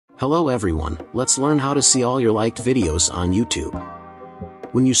Hello everyone, let's learn how to see all your liked videos on YouTube.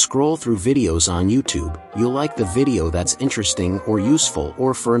 When you scroll through videos on YouTube, you'll like the video that's interesting or useful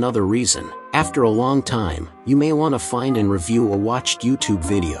or for another reason. After a long time, you may want to find and review a watched YouTube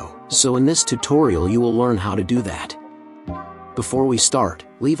video, so in this tutorial you will learn how to do that. Before we start,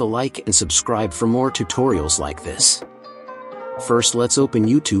 leave a like and subscribe for more tutorials like this. First, let's open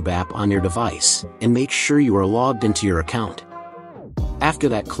YouTube app on your device, and make sure you are logged into your account. After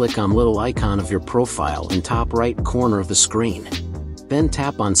that, click on little icon of your profile in top right corner of the screen. Then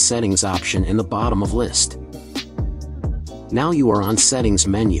tap on Settings option in the bottom of list. Now you are on Settings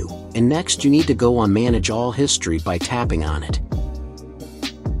menu, and next you need to go on Manage All History by tapping on it.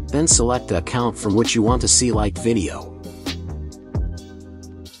 Then select the account from which you want to see liked video.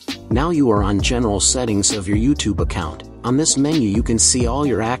 Now you are on General Settings of your YouTube account. On this menu you can see all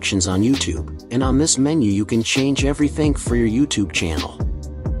your actions on YouTube, and on this menu you can change everything for your YouTube channel.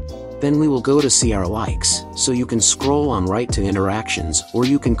 Then we will go to see our likes, so you can scroll on right to Interactions, or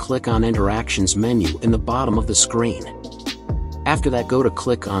you can click on Interactions menu in the bottom of the screen. After that, go to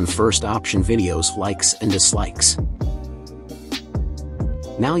click on first option Videos, Likes and Dislikes.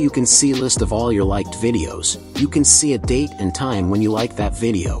 Now you can see a list of all your liked videos. You can see a date and time when you like that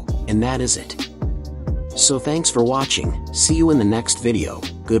video, and that is it. So thanks for watching, see you in the next video,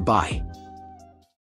 goodbye.